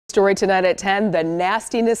Story tonight at 10, the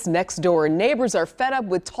nastiness next door. Neighbors are fed up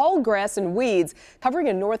with tall grass and weeds covering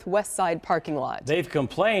a northwest side parking lot. They've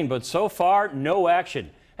complained, but so far, no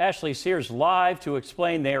action. Ashley Sears live to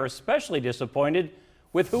explain they are especially disappointed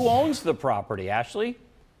with who owns the property. Ashley?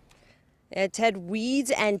 Ted, weeds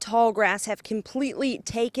and tall grass have completely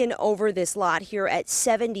taken over this lot here at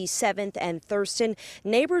 77th and Thurston.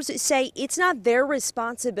 Neighbors say it's not their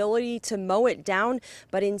responsibility to mow it down,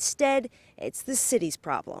 but instead it's the city's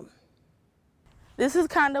problem. This is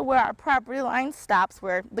kind of where our property line stops,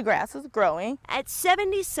 where the grass is growing. At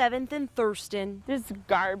 77th and Thurston, There's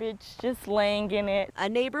garbage just laying in it. a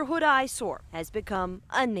neighborhood eyesore has become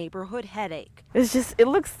a neighborhood headache. It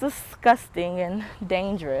looks disgusting and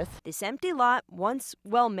dangerous. This empty lot, once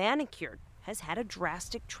well manicured, has had a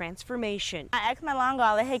drastic transformation. I asked my lawn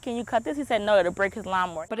guy, hey, can you cut this? He said no, it'll break his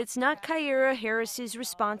lawnmower. But it's not Kyra Harris's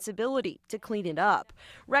responsibility to clean it up.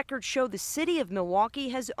 Records show the city of Milwaukee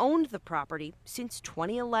has owned the property since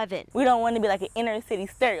 2011. We don't want to be like an inner city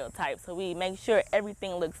stereotype, so we make sure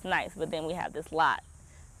everything looks nice, but then we have this lot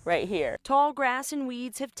right here. Tall grass and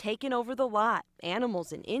weeds have taken over the lot.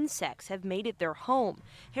 Animals and insects have made it their home.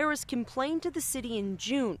 Harris complained to the city in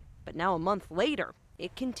June, but now a month later,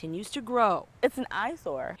 it continues to grow. It's an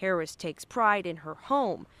eyesore. Harris takes pride in her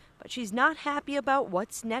home, but she's not happy about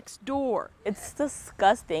what's next door. It's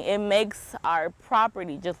disgusting. It makes our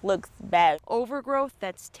property just look bad. Overgrowth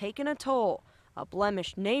that's taken a toll, a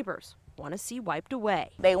blemish neighbors want to see wiped away.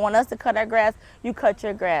 They want us to cut our grass, you cut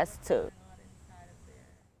your grass too.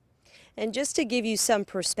 And just to give you some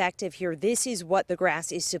perspective here, this is what the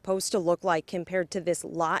grass is supposed to look like compared to this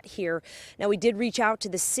lot here. Now, we did reach out to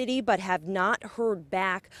the city, but have not heard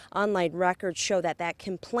back. Online records show that that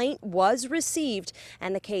complaint was received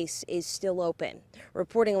and the case is still open.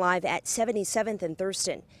 Reporting live at 77th and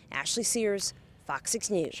Thurston, Ashley Sears, Fox 6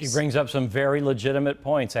 News. She brings up some very legitimate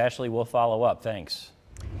points. Ashley will follow up. Thanks.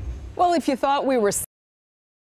 Well, if you thought we were